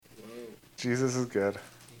Jesus is good.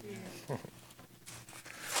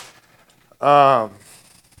 I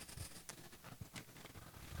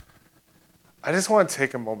just want to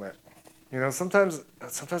take a moment. Sometimes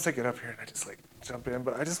I get up here and I just jump in,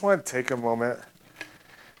 but I just want to take a moment.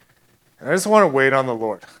 And I just want to wait on the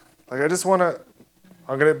Lord. I'm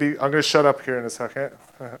going to shut up here in a second.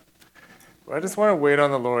 But I just want to wait on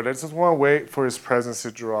the Lord. I just want to wait for his presence to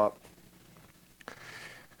drop.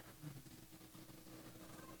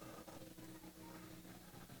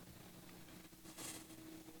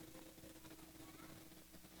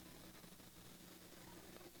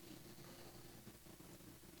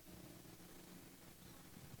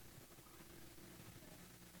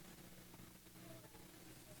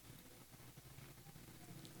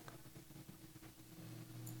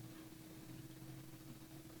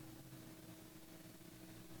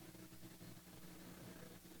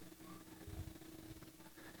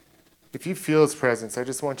 If you feel his presence, I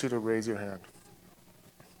just want you to raise your hand.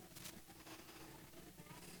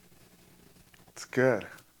 It's good.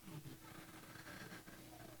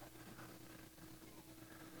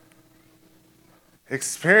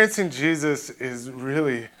 Experiencing Jesus is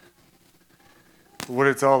really what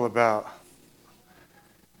it's all about.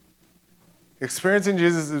 Experiencing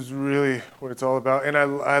Jesus is really what it's all about. And I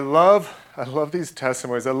love these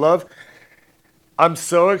testimonies. I'm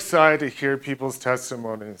so excited to hear people's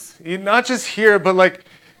testimonies. Not just hear, but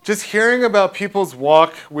just hearing about people's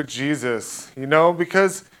walk with Jesus,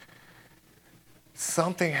 because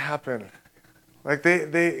something happened.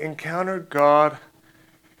 They encountered God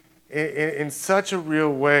in such a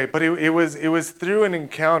real way, but it was through an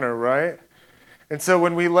encounter, right? And so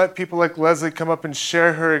when we let people like Leslie come up and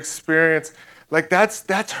share her experience,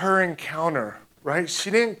 that's her encounter, right?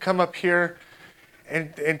 She didn't come up here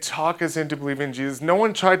and talk us into believing in Jesus. No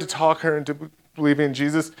one tried to talk her into believing in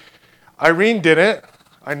Jesus. Irene didn't.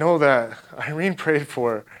 I know that. Irene prayed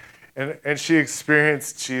for her, and she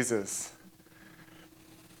experienced Jesus.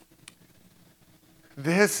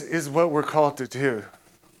 This is what we're called to do.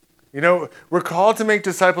 We're called to make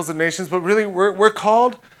disciples of nations, but really we're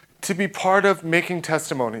called to be part of making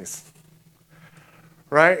testimonies.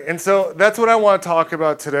 Right? And so that's what I want to talk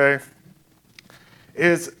about today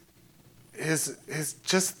is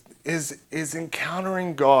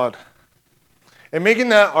encountering God and making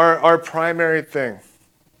that our primary thing.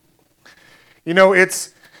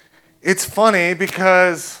 It's funny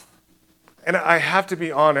because, and I have to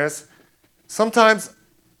be honest, sometimes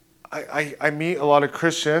I meet a lot of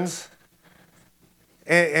Christians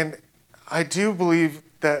and I do believe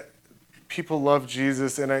that people love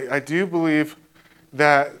Jesus, and I do believe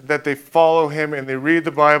that they follow him and they read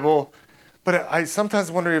the Bible, but I sometimes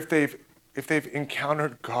wonder if they've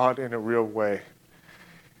encountered God in a real way.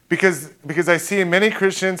 Because I see many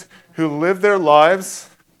Christians who live their lives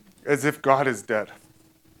as if God is dead.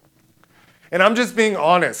 And I'm just being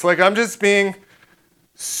honest. I'm just being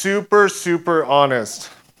super, super honest.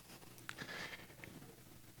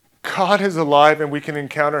 God is alive and we can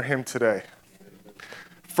encounter him today.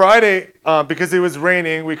 Friday, because it was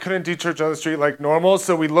raining, we couldn't do church on the street like normal,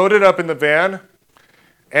 so we loaded up in the van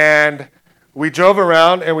and we drove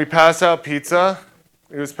around and we passed out pizza.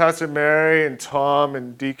 It was Pastor Mary and Tom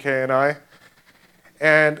and DK and I.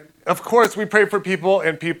 And of course, we prayed for people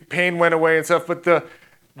and pain went away and stuff. But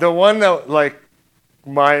the one that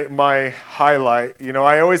my highlight,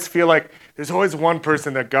 I always feel like there's always one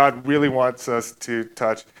person that God really wants us to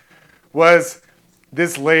touch, was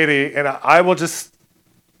this lady, and I will just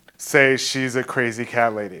say she's a crazy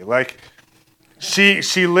cat lady.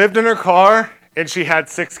 She lived in her car and she had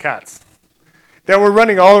 6 cats that were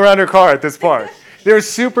running all around her car at this park. They were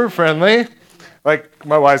super friendly.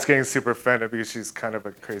 My wife's getting super offended because she's kind of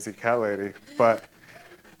a crazy cat lady. But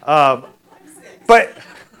I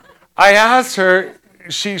asked her,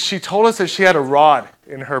 she told us that she had a rod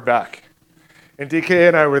in her back. And DK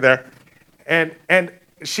and I were there. And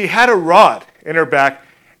she had a rod in her back,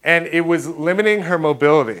 and it was limiting her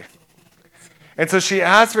mobility. And so she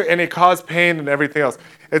asked for, and it caused pain and everything else.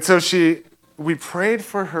 And so we prayed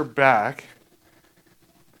for her back.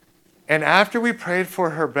 And after we prayed for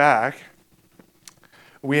her back,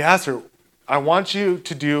 we asked her, I want you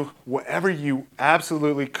to do whatever you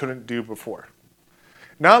absolutely couldn't do before.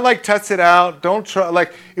 Not test it out, don't try,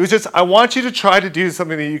 it was just, I want you to try to do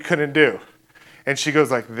something that you couldn't do. And she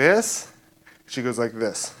goes like this, she goes like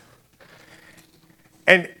this.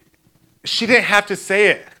 And she didn't have to say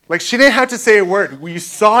it. She didn't have to say a word. You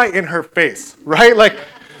saw it in her face, right?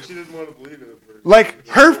 She didn't want to believe it.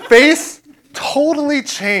 Her face totally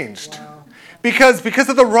changed. Wow. Because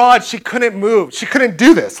of the rod, she couldn't move. She couldn't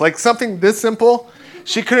do this. Something this simple,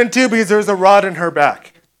 she couldn't do because there was a rod in her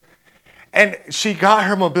back. And she got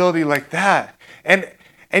her mobility like that. And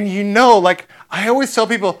you know, like, I always tell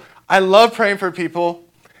people, I love praying for people,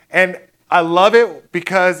 and I love it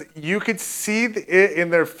because you could see it in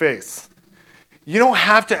their face. You don't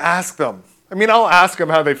have to ask them. I mean, I'll ask them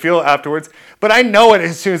how they feel afterwards, but I know it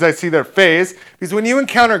as soon as I see their face, because when you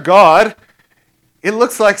encounter God, it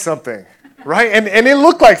looks like something, right? And it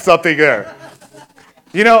looked like something there.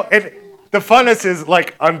 You know, and the funnest is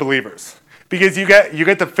like unbelievers, because you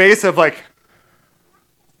get the face of like,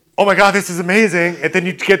 oh my God, this is amazing, and then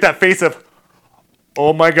you get that face of,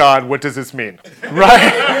 oh my God, what does this mean,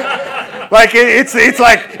 right? Like it's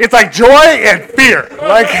like joy and fear,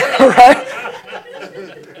 like right?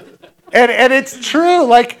 And it's true,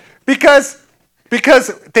 like because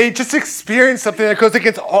they just experience something that goes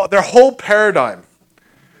against their whole paradigm,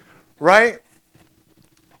 right?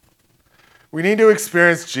 We need to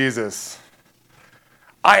experience Jesus.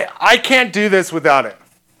 I can't do this without it.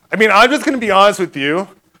 I mean, I'm just going to be honest with you.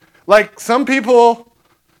 Like, some people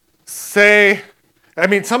some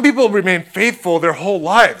people remain faithful their whole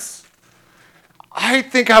lives. I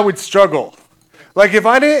think I would struggle. Like, if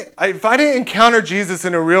I didn't encounter Jesus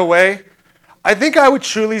in a real way, I think I would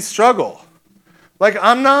truly struggle. Like,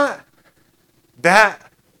 I'm not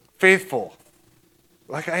that faithful.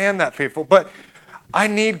 Like, I am that faithful, but I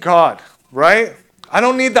need God, right? I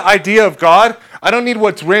don't need the idea of God. I don't need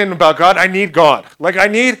what's written about God. I need God. Like, I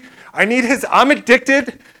need I'm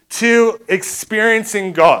addicted to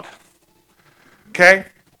experiencing God. Okay?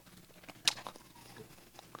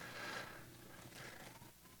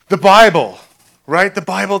 The Bible, right? The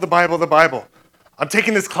Bible. I'm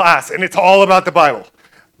taking this class, and it's all about the Bible.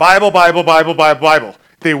 Bible.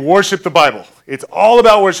 They worship the Bible. It's all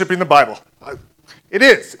about worshiping the Bible. It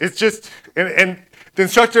is. It's just, and the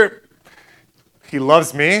instructor, he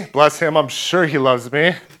loves me. Bless him. I'm sure he loves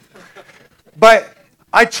me. But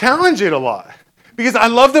I challenge it a lot, because I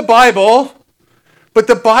love the Bible, but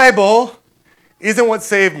the Bible isn't what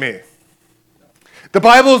saved me. The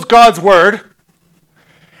Bible is God's word.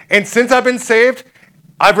 And since I've been saved,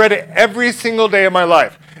 I've read it every single day of my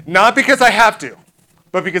life. Not because I have to,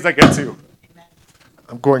 but because I get to.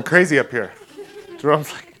 I'm going crazy up here.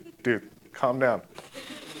 Jerome's like, dude, calm down.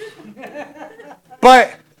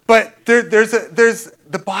 But there's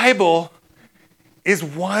the Bible is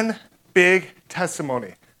one big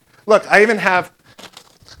testimony. Look, I even have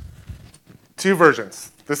 2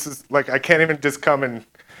 versions. This is like, I can't even just come and...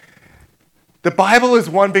 The Bible is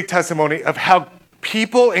one big testimony of how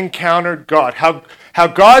people encountered God, how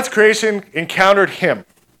God's creation encountered him.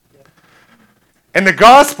 And the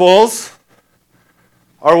Gospels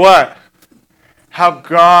are what? How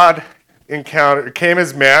God came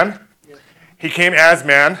as man. He came as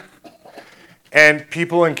man, and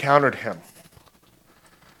people encountered him.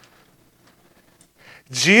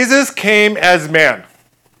 Jesus came as man.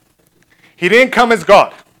 He didn't come as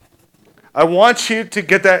God. I want you to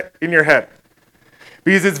get that in your head.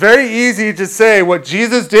 Because it's very easy to say what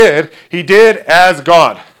Jesus did, he did as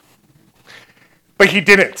God. But he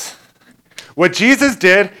didn't. What Jesus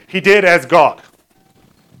did, he did as God.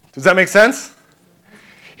 Does that make sense?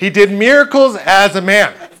 He did miracles as a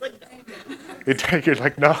man. You're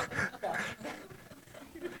like, no.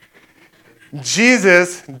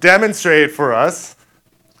 Jesus demonstrated for us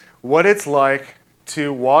what it's like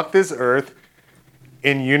to walk this earth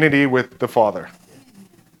in unity with the Father.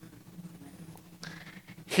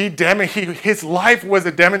 His life was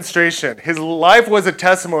a demonstration. His life was a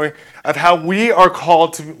testimony of how we are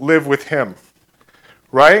called to live with him.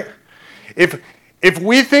 Right? If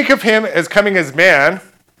we think of him as coming as man,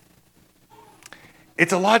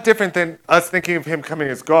 it's a lot different than us thinking of him coming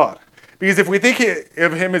as God. Because if we think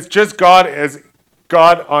of him as just God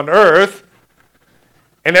on earth,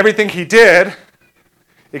 and everything he did,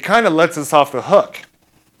 it kind of lets us off the hook.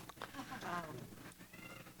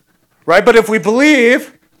 Right? But if we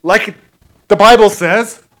believe, like the Bible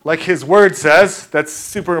says, like his word says, that's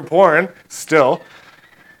super important still.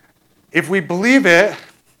 If we believe it,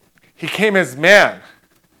 he came as man.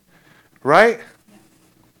 Right?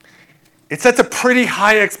 It sets a pretty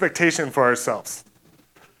high expectation for ourselves.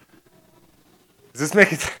 Does this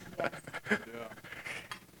make it?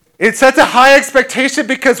 It sets a high expectation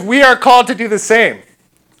because we are called to do the same.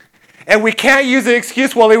 And we can't use the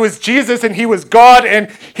excuse, well, it was Jesus and he was God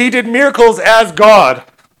and he did miracles as God.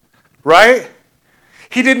 Right?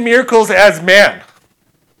 He did miracles as man.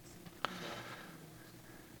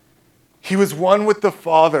 He was one with the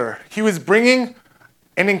Father. He was bringing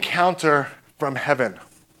an encounter from heaven.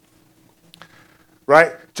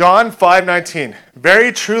 Right? John 5:19.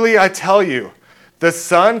 Very truly I tell you, the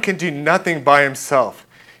Son can do nothing by himself.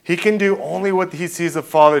 He can do only what he sees the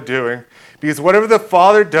Father doing, because whatever the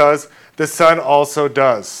Father does, the Son also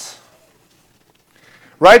does.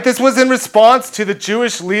 Right? This was in response to the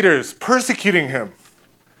Jewish leaders persecuting him.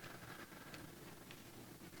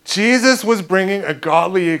 Jesus was bringing a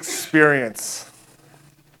godly experience.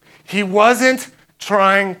 He wasn't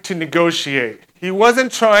trying to negotiate. He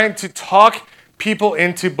wasn't trying to talk people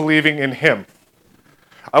into believing in him.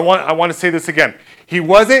 I want to say this again. He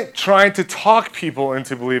wasn't trying to talk people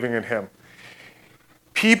into believing in him.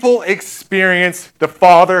 People experienced the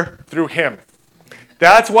Father through him.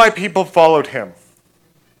 That's why people followed him.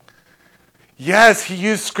 Yes, he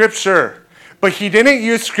used Scripture, but he didn't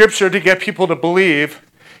use Scripture to get people to believe.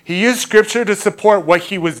 He used Scripture to support what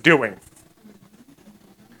he was doing.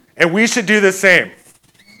 And we should do the same.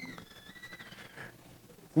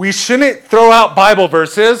 We shouldn't throw out Bible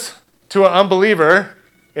verses to an unbeliever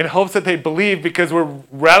in hopes that they believe because we're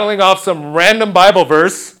rattling off some random Bible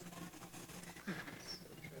verse.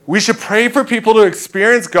 We should pray for people to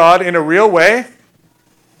experience God in a real way.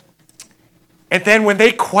 And then when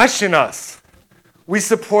they question us, we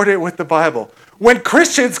support it with the Bible. When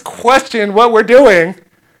Christians question what we're doing,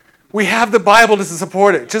 we have the Bible to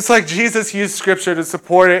support it, just like Jesus used Scripture to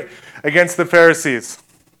support it against the Pharisees.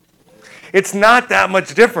 It's not that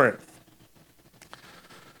much different.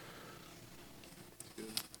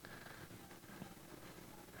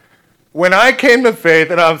 When I came to faith,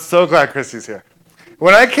 and I'm so glad Christy's here.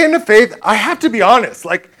 When I came to faith, I have to be honest,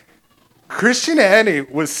 Christianity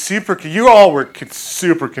was you all were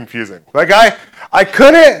super confusing. I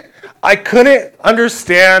couldn't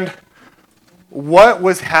understand what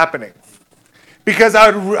was happening. Because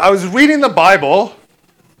I was reading the Bible,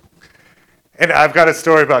 and I've got a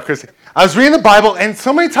story about Christy. I was reading the Bible, and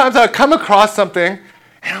so many times I would come across something,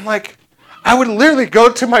 and I'm like, I would literally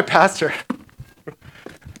go to my pastor.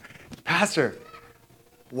 Pastor,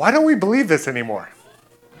 why don't we believe this anymore?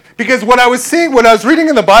 Because what I was reading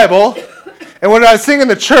in the Bible, and what I was seeing in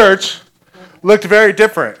the church looked very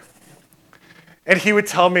different. And he would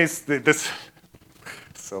tell me this,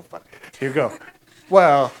 so funny. Here you go.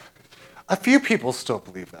 Well, a few people still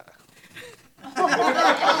believe that.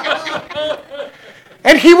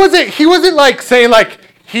 And he wasn't saying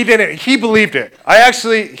he didn't, he believed it.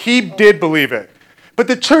 He did believe it. But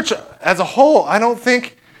the church as a whole, I don't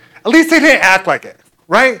think, at least they didn't act like it,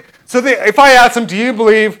 right? So if I asked them, do you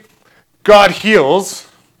believe God heals?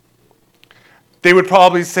 They would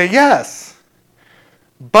probably say yes.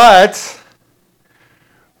 But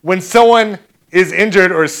when someone is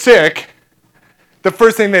injured or sick, the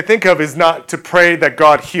first thing they think of is not to pray that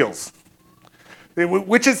God heals.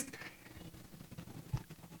 Which is,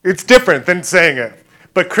 it's different than saying it.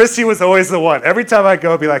 But Christy was always the one. Every time I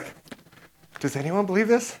go, I'd be like, does anyone believe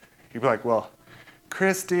this? He'd be like, well,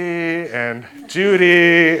 Christy and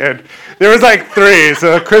Judy, and there was three,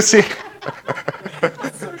 so Christy.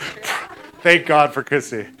 Thank God for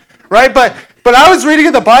Christy. Right? But I was reading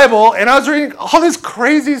in the Bible, and I was reading all this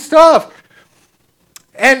crazy stuff.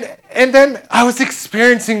 And then I was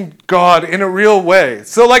experiencing God in a real way.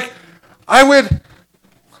 So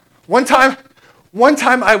one time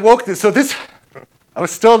I woke this, I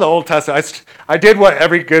was still in the Old Testament. I did what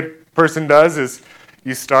every good person does, is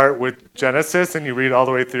you start with Genesis and you read all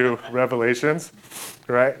the way through Revelations,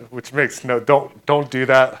 right? Which don't do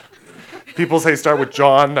that. People say start with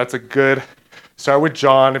John. Start with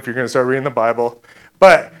John if you're going to start reading the Bible.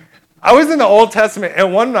 But I was in the Old Testament,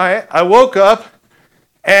 and one night I woke up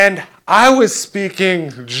and I was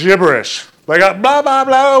speaking gibberish. Blah, blah,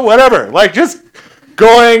 blah, whatever. Just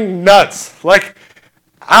going nuts.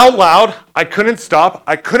 Out loud. I couldn't stop.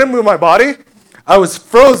 I couldn't move my body. I was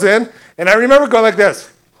frozen. And I remember going like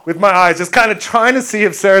this with my eyes, just kind of trying to see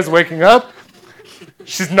if Sarah's waking up.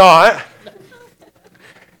 She's not.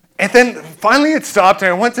 And then finally it stopped,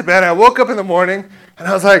 and I went to bed. I woke up in the morning, and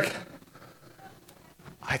I was like,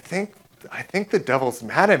 I think the devil's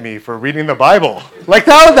mad at me for reading the Bible.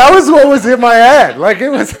 That was what was in my head. It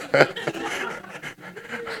was.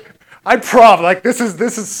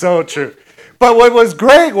 This is so true. But what was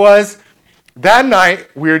great was that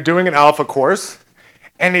night we were doing an Alpha course,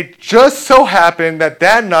 and it just so happened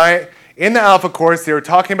that night in the Alpha course they were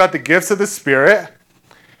talking about the gifts of the Spirit.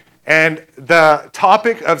 And the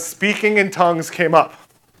topic of speaking in tongues came up.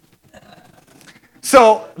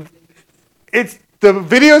 So the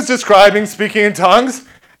video is describing speaking in tongues,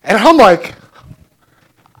 and I'm like,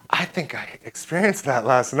 I think I experienced that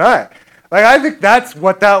last night. I think that's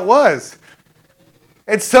what that was.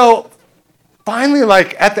 And so finally,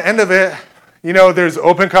 at the end of it, there's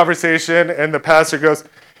open conversation, and the pastor goes,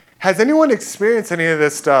 has anyone experienced any of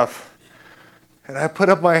this stuff? And I put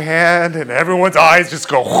up my hand, and everyone's eyes just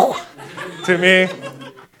go to me.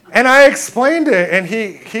 And I explained it, and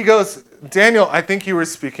he goes, Daniel, I think you were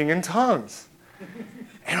speaking in tongues.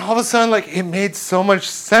 And all of a sudden, like, it made so much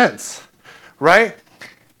sense, right?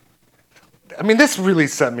 I mean, this really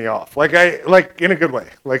set me off. Like, in a good way,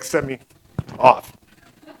 like, set me off.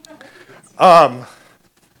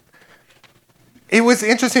 It was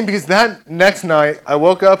interesting because that next night, I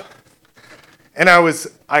woke up, and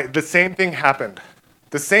the same thing happened.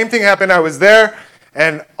 The same thing happened. I was there,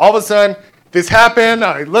 and all of a sudden, this happened.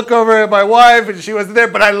 I look over at my wife, and she wasn't there,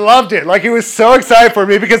 but I loved it. Like, it was so exciting for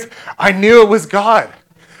me because I knew it was God.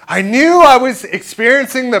 I knew I was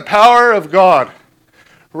experiencing the power of God,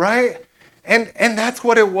 right? And that's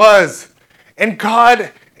what it was. And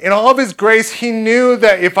God, in all of his grace, he knew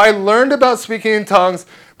that if I learned about speaking in tongues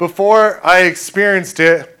before I experienced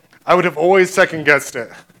it, I would have always second-guessed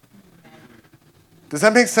it. Does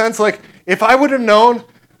that make sense? Like, if I would have known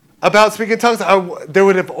about speaking in tongues, there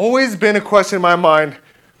would have always been a question in my mind,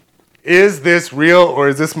 is this real or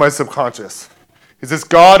is this my subconscious? Is this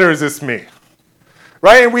God or is this me?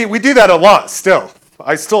 Right? And we do that a lot still.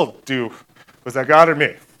 I still do. Was that God or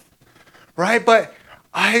me? Right? But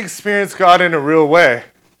I experienced God in a real way.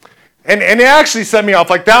 And it actually set me off.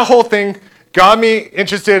 Like, that whole thing got me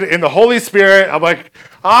interested in the Holy Spirit. I'm like,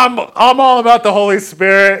 I'm all about the Holy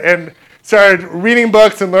Spirit, and started reading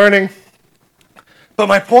books and learning. But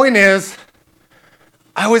my point is,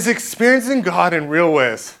 I was experiencing God in real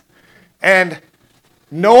ways, and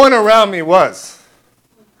no one around me was.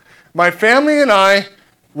 My family and I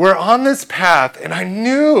were on this path, and I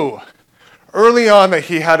knew early on that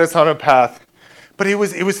he had us on a path, but it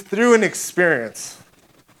was through an experience.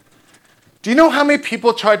 Do you know how many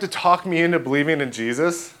people tried to talk me into believing in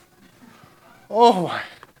Jesus? Oh my.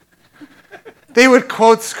 They would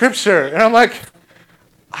quote scripture, and I'm like,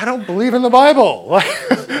 I don't believe in the Bible. Like,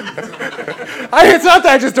 it's not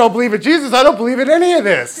that I just don't believe in Jesus. I don't believe in any of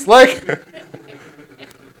this. Like,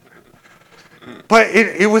 but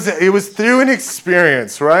it was through an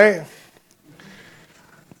experience, right?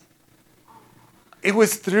 It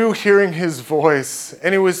was through hearing his voice,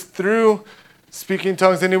 and it was through speaking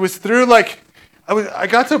tongues, and it was through, like, I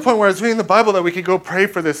got to a point where I was reading the Bible that we could go pray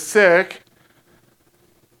for the sick,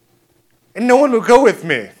 and no one would go with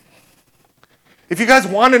me. If you guys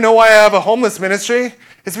want to know why I have a homeless ministry,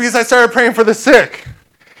 it's because I started praying for the sick.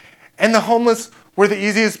 And the homeless were the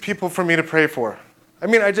easiest people for me to pray for. I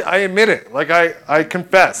mean, I admit it. Like, I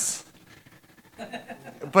confess.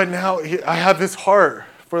 But now I have this heart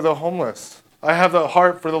for the homeless. I have the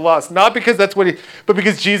heart for the lost. Not because that's what but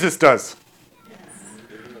because Jesus does.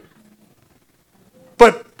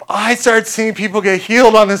 But I started seeing people get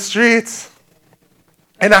healed on the streets.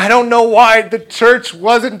 And I don't know why the church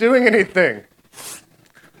wasn't doing anything.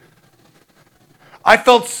 I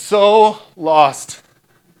felt so lost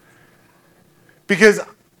because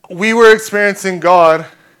we were experiencing God,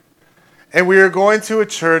 and we were going to a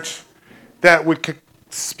church that would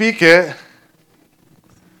speak it.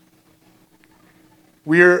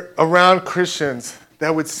 We were around Christians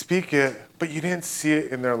that would speak it, but you didn't see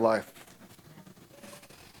it in their life.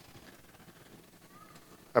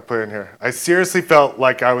 I put it in here. I seriously felt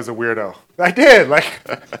like I was a weirdo. I did. Like,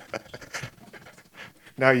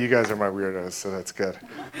 now you guys are my weirdos, so that's good.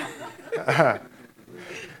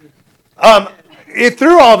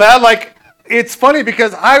 Through all that, like, it's funny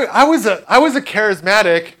because I was a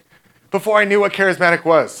charismatic before I knew what charismatic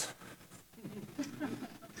was.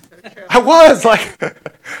 I was like,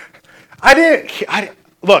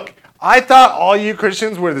 look, I thought all you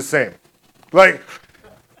Christians were the same. Like,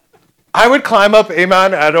 I would climb up,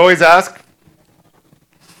 amen, I'd always ask,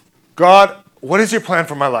 God, what is your plan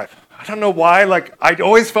for my life? I don't know why, like, I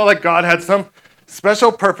always felt like God had some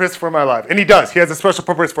special purpose for my life. And he does. He has a special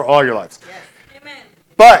purpose for all your lives. Yes. Amen.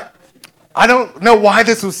 But I don't know why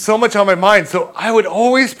this was so much on my mind. So I would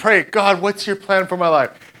always pray, God, what's your plan for my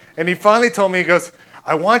life? And he finally told me, he goes,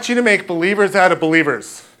 I want you to make believers out of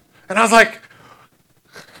believers. And I was like,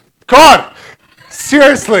 God,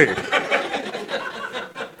 seriously.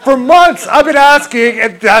 For months, I've been asking,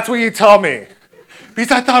 and that's what you tell me.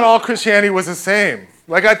 Because I thought all Christianity was the same.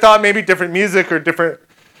 Like, I thought maybe different music or different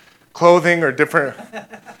clothing or different...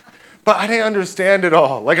 But I didn't understand it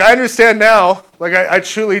all. Like, I understand now. Like, I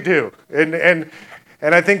truly do. And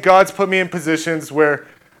I think God's put me in positions where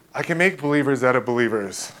I can make believers out of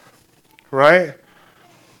believers. Right?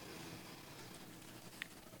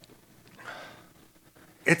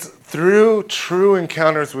 It's through true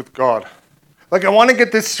encounters with God. Like, I want to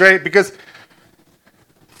get this straight because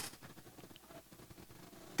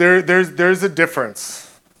there's a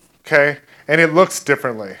difference, okay? And it looks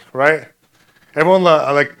differently, right? Everyone,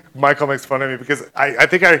 like Michael makes fun of me because I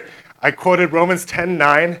think I quoted Romans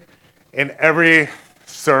 10:9 in every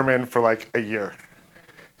sermon for like a year.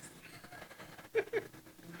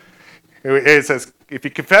 It says, if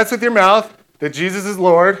you confess with your mouth that Jesus is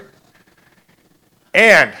Lord,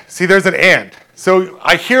 and, see, there's an and. So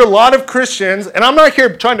I hear a lot of Christians, and I'm not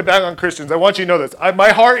here trying to bag on Christians. I want you to know this. My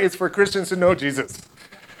heart is for Christians to know Jesus.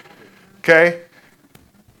 Okay?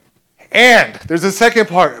 And there's a second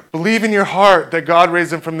part. Believe in your heart that God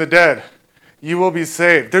raised him from the dead. You will be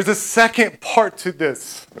saved. There's a second part to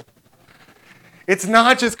this. It's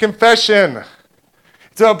not just confession.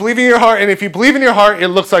 It's about believing in your heart, and if you believe in your heart, it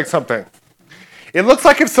looks like something. It looks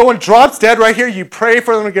like if someone drops dead right here, you pray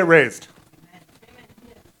for them to get raised.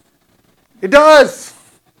 It does.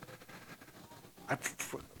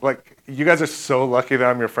 Like, you guys are so lucky that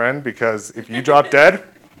I'm your friend, because if you drop dead,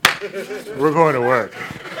 we're going to work.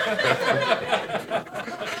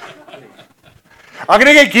 I'm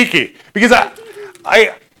going to get geeky, because I'm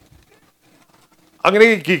going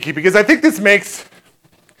to get geeky, because I think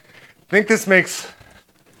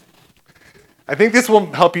this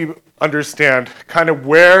will help you understand kind of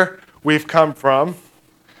where we've come from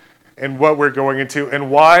and what we're going into and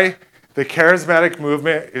why the charismatic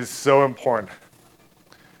movement is so important.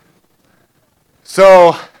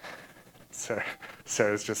 So,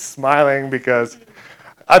 Sarah's just smiling because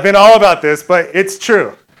I've been all about this, but it's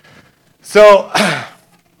true. So,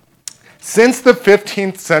 since the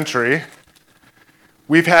 15th century,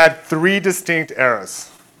 we've had three distinct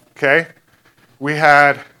eras, okay? We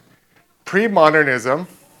had pre-modernism,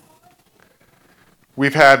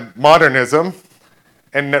 we've had modernism,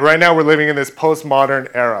 and right now we're living in this postmodern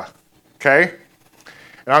era, okay?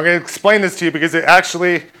 And I'm going to explain this to you because it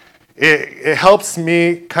helps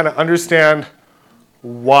me kind of understand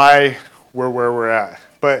why we're where we're at,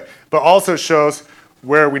 but also shows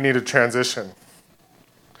where we need to transition.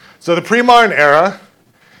 So the pre-modern era,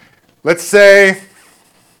 let's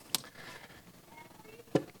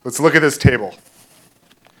look at this table.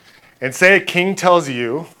 And say a king tells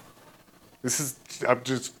you, I'm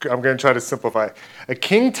going to try to simplify. A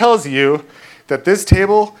king tells you that this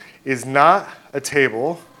table is not a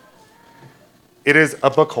table, it is a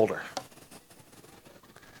book holder.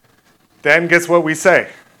 Then guess what we say?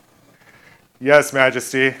 Yes,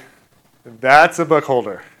 Majesty, that's a book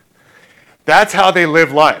holder. That's how they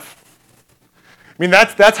live life. I mean,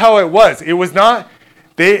 that's how it was. It was not,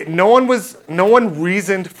 no one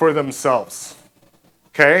reasoned for themselves.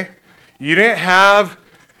 Okay? You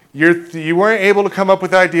weren't able to come up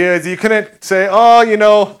with ideas. You couldn't say,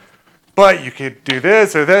 but you could do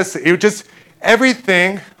this or this. It just,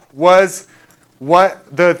 everything was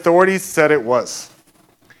what the authorities said it was,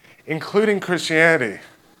 including Christianity.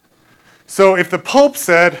 So if the Pope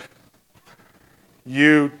said,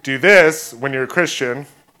 you do this when you're a Christian,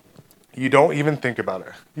 you don't even think about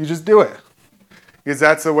it. You just do it. Because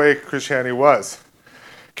that's the way Christianity was.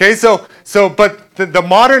 Okay, but the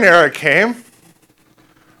modern era came,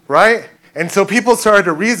 right? And so people started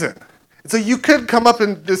to reason. And so you could come up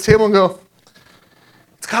in this table and go,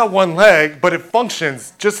 it's got one leg, but it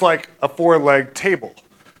functions just like a four-leg table.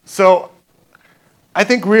 So I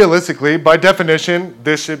think realistically, by definition,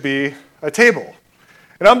 this should be a table.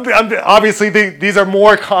 And obviously, these are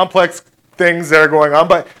more complex things that are going on,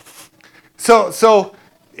 but so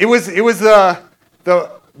it was the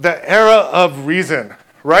era of reason.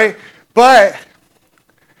 Right? But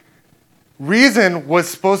reason was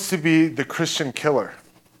supposed to be the Christian killer.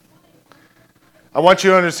 I want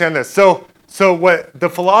you to understand this. So what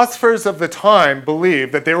the philosophers of the time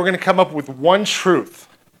believed that they were going to come up with one truth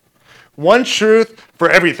for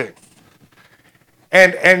everything.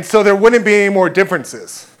 And so there wouldn't be any more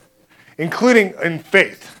differences, including in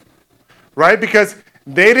faith. Right? Because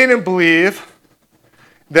they didn't believe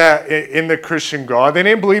that in the Christian God. They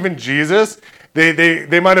didn't believe in Jesus.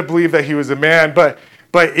 They might have believed that he was a man, but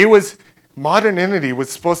it was, modernity was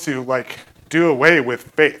supposed to do away with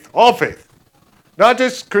faith, all faith, not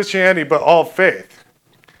just Christianity, but all faith.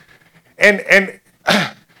 And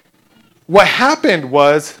what happened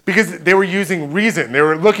was, because they were using reason, they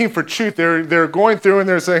were looking for truth, they were going through and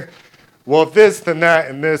they're saying, well, this, then that,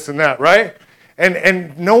 and this, and that, right? And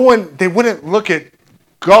they wouldn't look at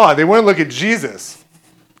God, they wouldn't look at Jesus.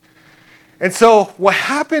 And so what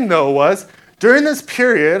happened though was, during this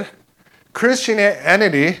period,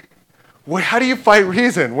 Christianity, how do you fight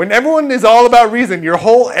reason? When everyone is all about reason, your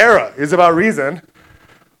whole era is about reason,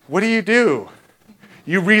 what do?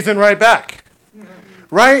 You reason right back.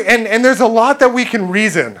 Right? And there's a lot that we can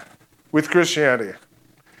reason with Christianity.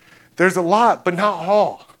 There's a lot, but not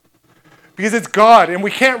all. Because it's God, and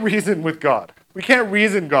we can't reason with God. We can't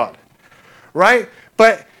reason God. right?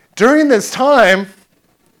 But during this time,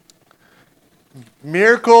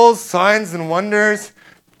 miracles, signs, and wonders,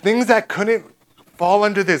 things that couldn't fall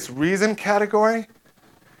under this reason category,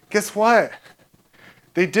 guess what?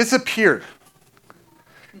 They disappeared.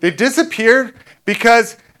 They disappeared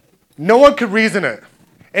because no one could reason it.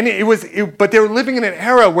 And but they were living in an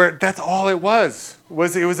era where that's all it was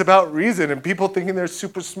it was about reason and people thinking they're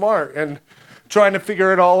super smart and trying to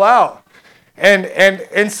figure it all out.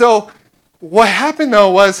 And so what happened though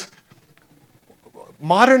was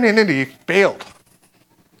modernity failed.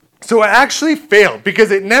 So it actually failed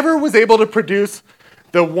because it never was able to produce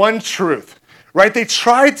the one truth, right? They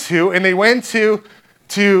tried to, and they went to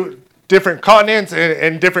different continents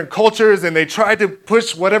and different cultures, and they tried to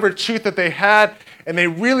push whatever truth that they had, and they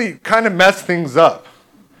really kind of messed things up,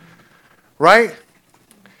 right?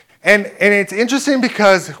 And it's interesting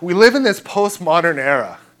because we live in this postmodern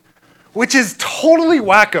era, which is totally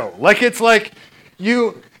wacko.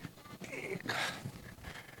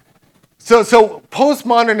 So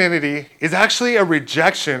postmodernity is actually a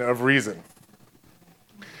rejection of reason.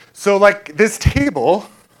 So like this table,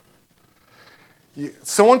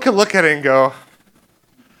 someone could look at it and go,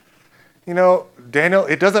 Daniel,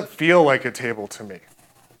 it doesn't feel like a table to me.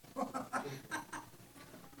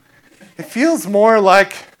 It feels more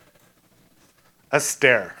like a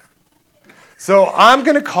stair. So I'm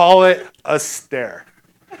going to call it a stair.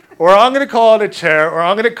 Or I'm going to call it a chair, or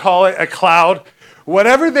I'm going to call it a cloud,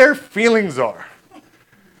 whatever their feelings are.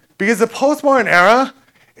 Because the postmodern era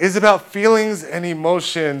is about feelings and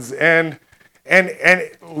emotions, and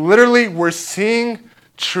literally we're seeing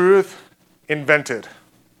truth invented.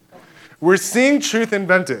 We're seeing truth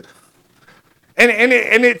invented. And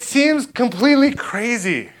it seems completely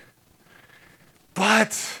crazy.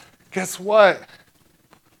 But guess what?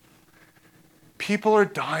 People are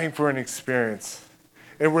dying for an experience.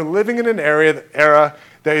 And we're living in an era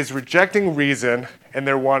that is rejecting reason, and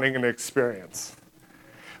they're wanting an experience.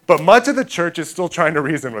 But much of the church is still trying to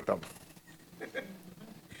reason with them.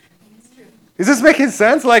 Is this making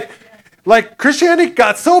sense? Like Christianity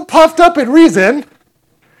got so puffed up in reason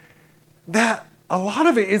that a lot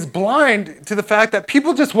of it is blind to the fact that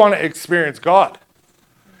people just want to experience God.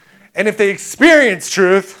 And if they experience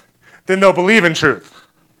truth, then they'll believe in truth.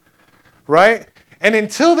 Right? And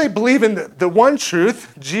until they believe in the one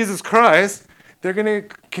truth, Jesus Christ, they're going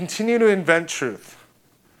to continue to invent truth.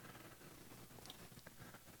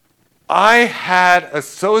 I had a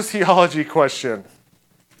sociology question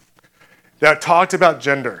that talked about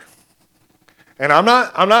gender. And I'm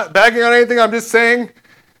not bagging on anything, I'm just saying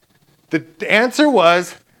the answer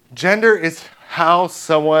was gender is how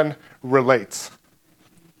someone relates.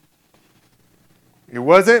 It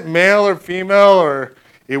wasn't male or female, or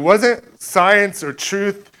it wasn't science or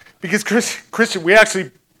truth, because Christian, we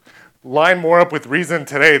actually line more up with reason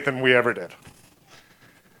today than we ever did.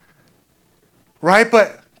 Right?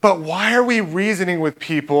 But why are we reasoning with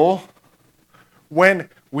people when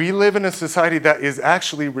we live in a society that is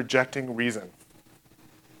actually rejecting reason?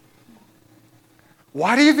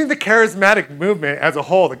 Why do you think the charismatic movement as a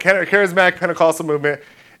whole, the charismatic Pentecostal movement,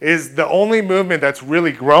 is the only movement that's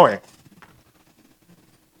really growing?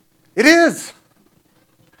 It is.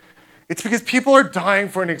 It's because people are dying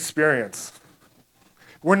for an experience.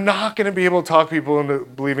 We're not going to be able to talk people into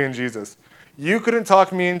believing in Jesus. You couldn't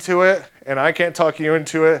talk me into it, and I can't talk you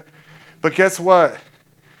into it. But guess what?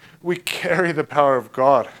 We carry the power of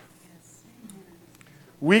God.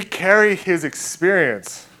 We carry his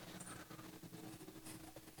experience.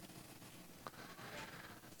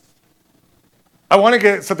 I want to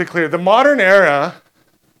get something clear. The modern era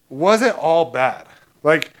wasn't all bad.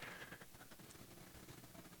 Like,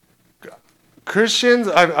 Christians,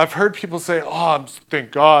 I've heard people say,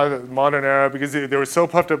 thank God, the modern era, because they were so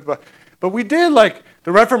puffed up. But we did,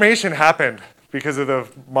 the Reformation happened because of the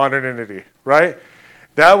modernity, right?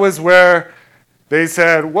 That was where they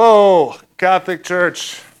said, whoa, Catholic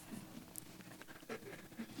Church,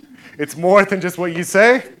 it's more than just what you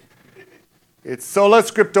say. It's sola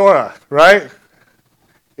scriptura, right?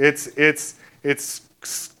 It's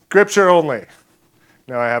scripture only.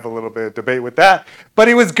 Now I have a little bit of debate with that, but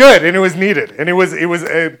it was good and it was needed, and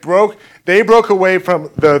they broke away from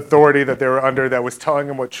the authority that they were under that was telling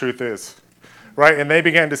them what truth is, right? And they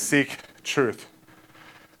began to seek truth.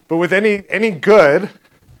 But with any good,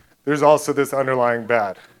 there's also this underlying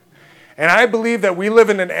bad. And I believe that we live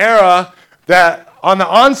in an era that on the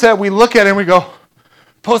onset we look at it and we go,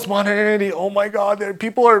 postmodernity, oh my God,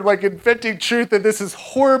 people are inventing truth and this is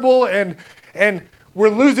horrible and we're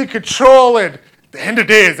losing control and the end of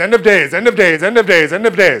days, end of days, end of days, end of days, end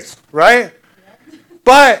of days, right?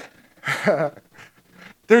 But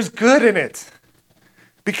There's good in it.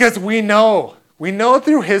 Because we know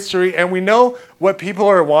through history, and we know what people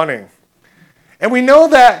are wanting. And we know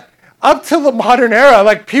that up till the modern era,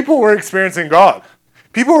 like, people were experiencing God.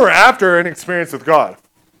 People were after an experience with God.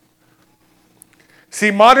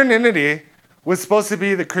 See, modernity was supposed to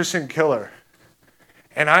be the Christian killer.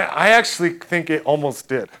 And I actually think it almost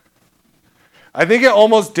did. I think it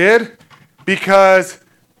almost did because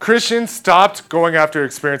Christians stopped going after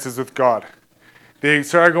experiences with God. They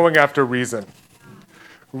started going after reason.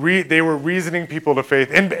 They were reasoning people to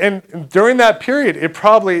faith. And during that period,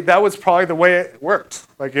 that was probably the way it worked.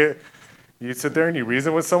 Like, you sit there and you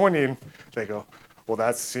reason with someone, and they go, well,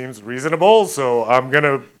 that seems reasonable, so I'm going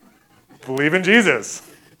to believe in Jesus.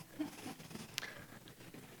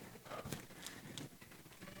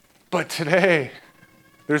 But today,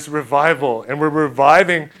 there's revival, and we're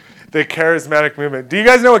reviving the charismatic movement. Do you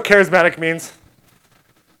guys know what charismatic means?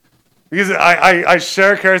 Because I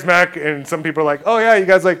share charismatic, and some people are like, oh yeah, you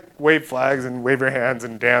guys like wave flags and wave your hands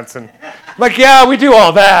and dance. And I'm like, yeah, we do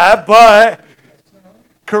all that, but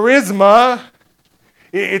charisma,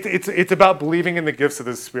 it's about believing in the gifts of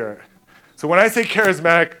the Spirit. So when I say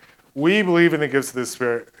charismatic, we believe in the gifts of the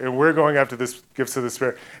Spirit, and we're going after the gifts of the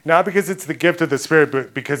Spirit. Not because it's the gift of the Spirit,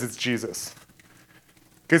 but because it's Jesus.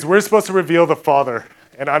 Because we're supposed to reveal the Father,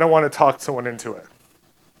 and I don't want to talk someone into it.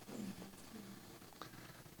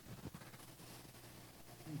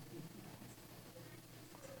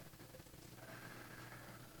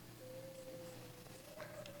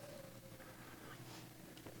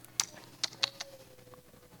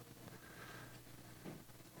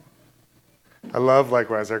 I love, like,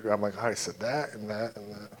 when I'm like, oh, I said that and that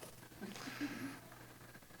and that.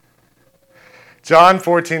 John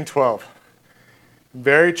 14:12.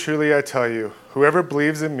 Very truly I tell you, whoever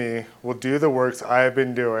believes in me will do the works I have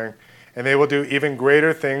been doing, and they will do even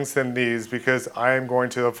greater things than these, because I am going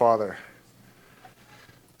to the Father.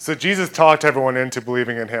 So Jesus talked everyone into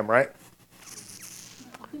believing in him, right?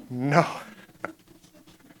 No.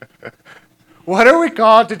 What are we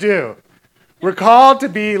called to do? We're called to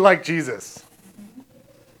be like Jesus.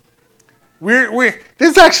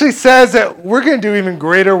 This actually says that we're going to do even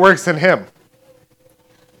greater works than him.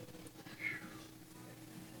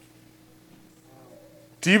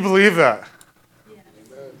 Do you believe that? Yeah.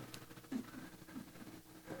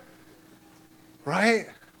 Right?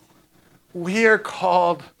 We are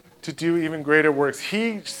called to do even greater works.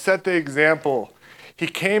 He set the example. He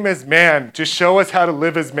came as man to show us how to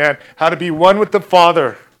live as man, how to be one with the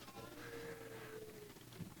Father.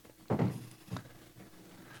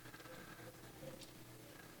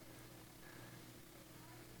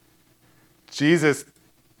 Jesus,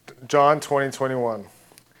 John 20:21.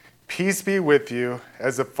 Peace be with you.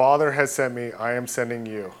 As the Father has sent me, I am sending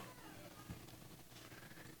you.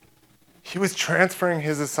 He was transferring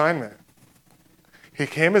his assignment. He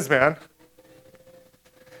came as man.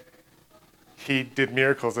 He did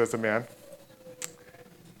miracles as a man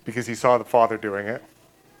because he saw the Father doing it.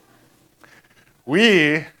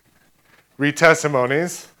 We read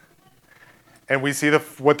testimonies and we see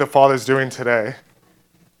what the Father's doing today.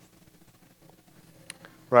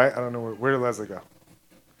 Right? I don't know, where did Leslie go?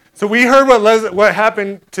 So we heard what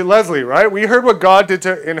happened to Leslie, right? We heard what God did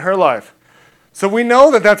in her life. So we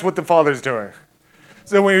know that that's what the Father's doing.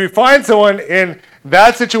 So when we find someone in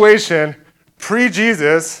that situation,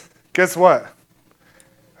 pre-Jesus, guess what?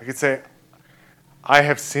 I could say, I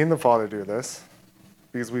have seen the Father do this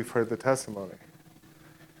because we've heard the testimony.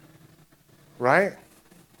 Right?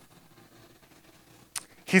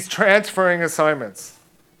 He's transferring assignments.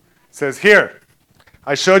 Says, here,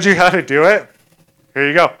 I showed you how to do it. Here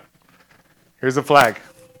you go. Here's a flag.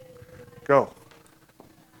 Go.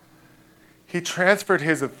 He transferred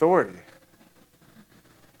his authority.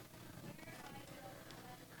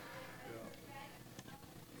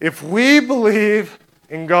 If we believe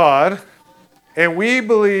in God and we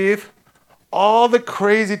believe all the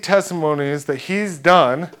crazy testimonies that he's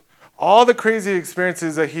done, all the crazy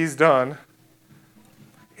experiences that he's done,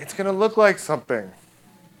 it's going to look like something.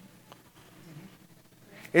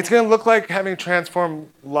 It's going to look like having transformed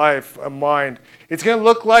life, a mind. It's going to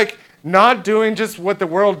look like not doing just what the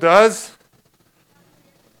world does.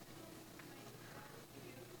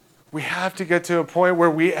 We have to get to a point where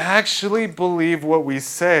we actually believe what we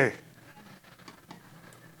say.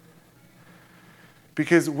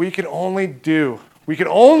 Because we can only do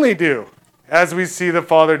as we see the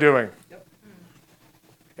Father doing. Yep.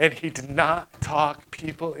 And he did not talk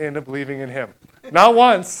people into believing in him. Not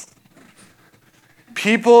once.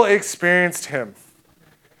 People experienced him.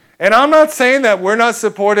 And I'm not saying that we're not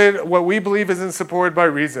supported, what we believe isn't supported by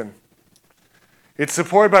reason. It's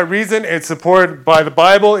supported by reason. It's supported by the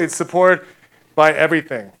Bible. It's supported by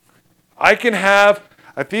everything. I can have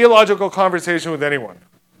a theological conversation with anyone.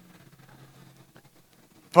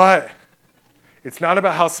 But it's not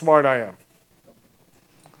about how smart I am.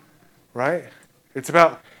 Right? It's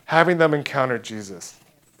about having them encounter Jesus.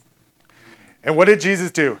 And what did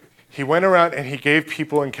Jesus do? He went around and he gave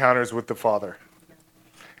people encounters with the Father.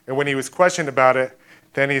 And when he was questioned about it,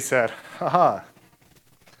 then he said, haha.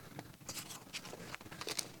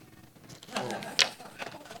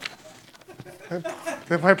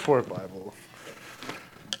 My poor Bible.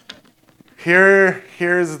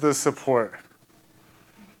 Here's the support.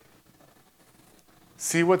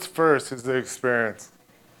 See what's first is the experience.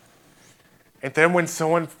 And then when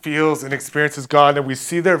someone feels and experiences God and we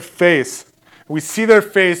see their face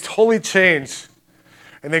totally change,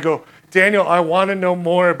 and they go, Daniel, I want to know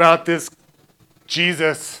more about this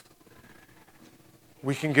Jesus.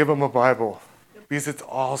 We can give them a Bible because it's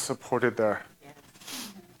all supported there.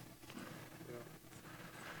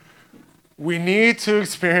 We need to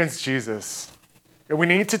experience Jesus. And we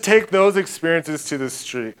need to take those experiences to the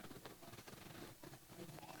street.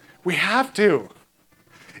 We have to.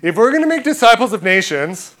 If we're going to make disciples of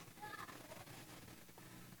nations,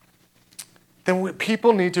 then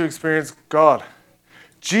people need to experience God.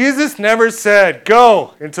 Jesus never said,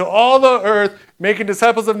 go into all the earth, making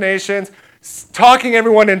disciples of nations, talking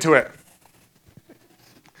everyone into it.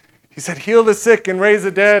 He said, heal the sick and raise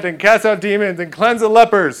the dead and cast out demons and cleanse the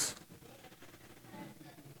lepers.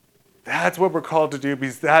 That's what we're called to do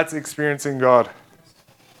because that's experiencing God.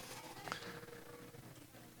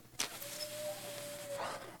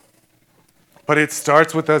 But it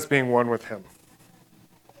starts with us being one with him.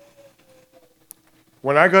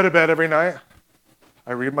 When I go to bed every night,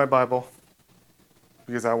 I read my Bible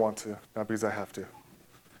because I want to, not because I have to.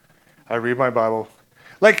 I read my Bible.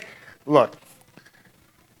 Look,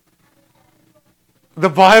 the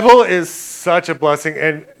Bible is such a blessing,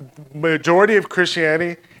 and majority of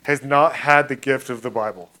Christianity has not had the gift of the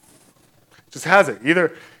Bible. Just hasn't.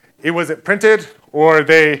 Either it wasn't printed or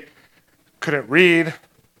they couldn't read.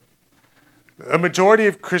 A majority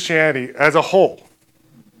of Christianity as a whole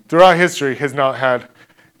throughout history has not had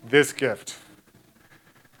this gift.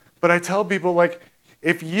 But I tell people,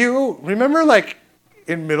 if you remember,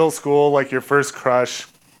 in middle school, your first crush,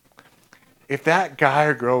 if that guy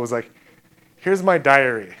or girl was like, here's my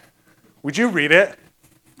diary, would you read it?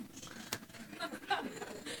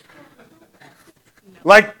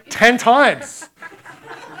 10 times.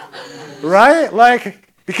 Right?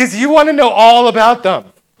 Because you want to know all about them.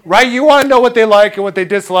 Right? You want to know what they like and what they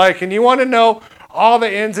dislike, and you want to know all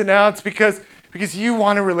the ins and outs because you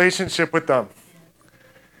want a relationship with them.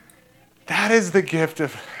 That is the gift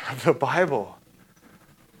of the Bible.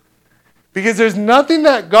 Because there's nothing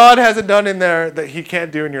that God hasn't done in there that he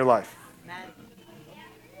can't do in your life.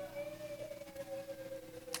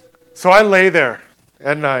 So I lay there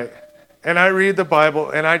at night, and I read the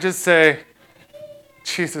Bible, and I just say,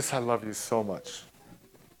 Jesus, I love you so much.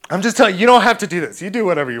 I'm just telling you, you don't have to do this. You do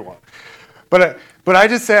whatever you want. But I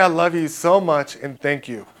just say, I love you so much and thank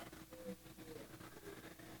you.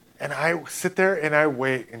 And I sit there and I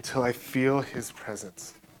wait until I feel his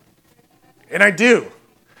presence. And I do.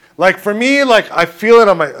 For me, I feel it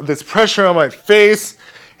on this pressure on my face,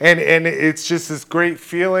 and it's just this great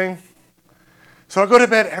feeling. So I go to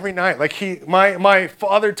bed every night. My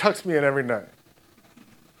father tucks me in every night.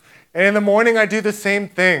 And in the morning, I do the same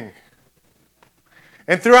thing.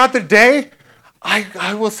 And throughout the day,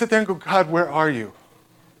 I will sit there and go, God, where are you?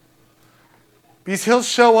 Because he'll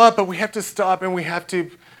show up, but we have to stop and we have to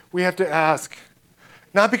ask.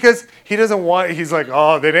 Not because he doesn't want, he's like,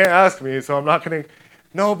 oh, they didn't ask me, so I'm not going to.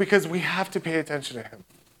 No, because we have to pay attention to him.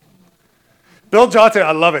 Bill Johnson,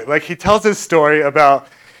 I love it. He tells this story about,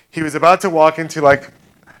 he was about to walk into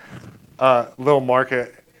a little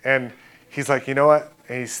market, and he's like, you know what?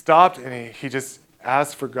 And he stopped and he just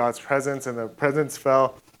asked for God's presence, and the presence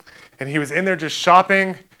fell. And he was in there just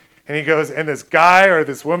shopping, and he goes, and this guy or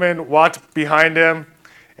this woman walked behind him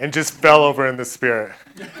and just fell over in the spirit.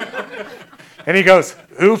 And he goes,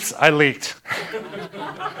 oops, I leaked.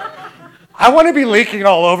 I want to be leaking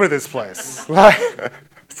all over this place.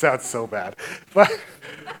 Sounds so bad. But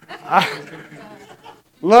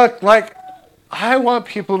look, I want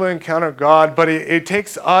people to encounter God, but it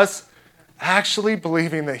takes us actually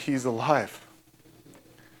believing that he's alive.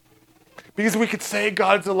 Because we could say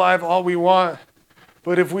God's alive all we want,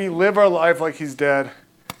 but if we live our life like he's dead,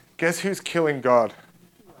 guess who's killing God?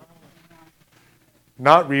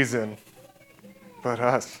 Not reason, but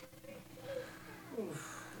us.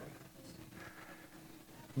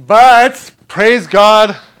 But praise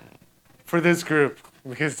God for this group,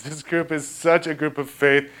 because this group is such a group of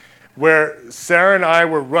faith where Sarah and I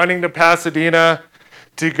were running to Pasadena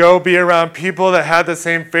to go be around people that had the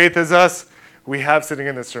same faith as us. We have sitting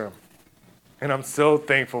in this room. And I'm so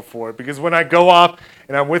thankful for it, because when I go off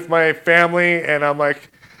and I'm with my family and I'm like,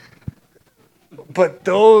 but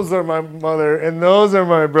those are my mother and those are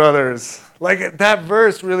my brothers. Like, that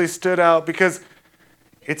verse really stood out, because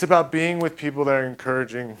it's about being with people that are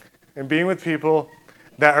encouraging and being with people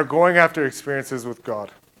that are going after experiences with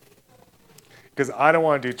God. Because I don't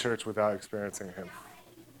want to do church without experiencing Him.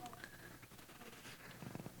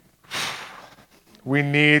 We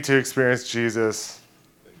need to experience Jesus.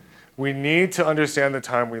 We need to understand the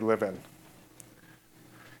time we live in.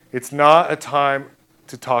 It's not a time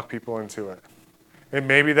to talk people into it. And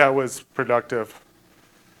maybe that was productive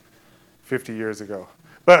 50 years ago.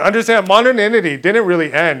 But understand, modernity didn't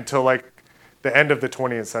really end till like the end of the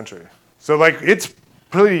 20th century. So like it's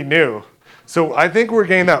pretty new. So I think we're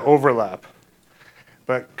getting that overlap.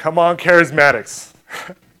 But come on, charismatics.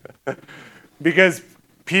 Because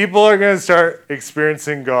people are going to start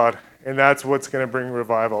experiencing God, and that's what's going to bring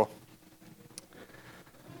revival.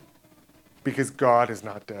 Because God is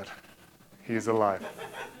not dead. He is alive.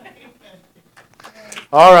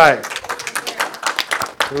 All right.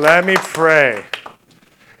 Let me pray.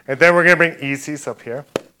 And then we're going to bring Isis up here.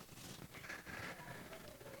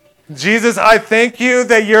 Jesus, I thank you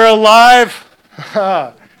that you're alive.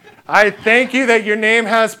 I thank you that your name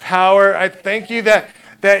has power. I thank you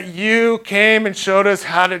that you came and showed us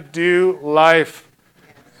how to do life.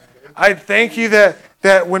 I thank you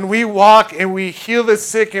that when we walk and we heal the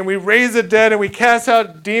sick and we raise the dead and we cast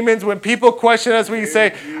out demons, when people question us, we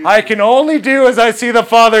say, I can only do as I see the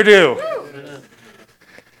Father do.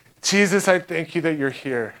 Jesus, I thank you that you're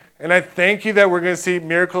here. And I thank you that we're going to see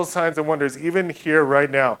miracles, signs, and wonders even here right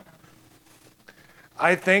now.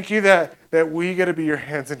 I thank you that we get to be your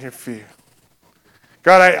hands and your feet.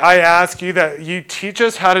 God, I ask you that you teach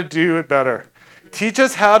us how to do it better. Teach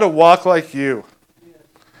us how to walk like you.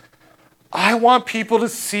 I want people to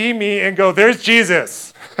see me and go, there's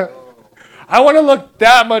Jesus. I want to look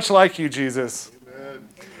that much like you, Jesus. Amen.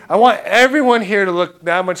 I want everyone here to look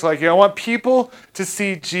that much like you. I want people to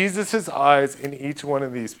see Jesus' eyes in each one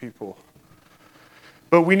of these people.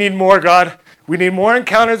 But we need more, God. We need more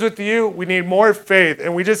encounters with you. We need more faith.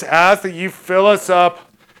 And we just ask that you fill us up.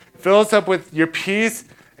 Fill us up with your peace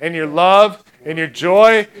and your love and your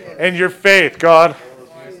joy and your faith, God.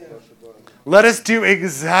 Let us do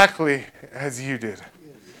exactly as you did.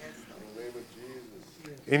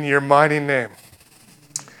 In your mighty name.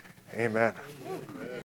 Amen.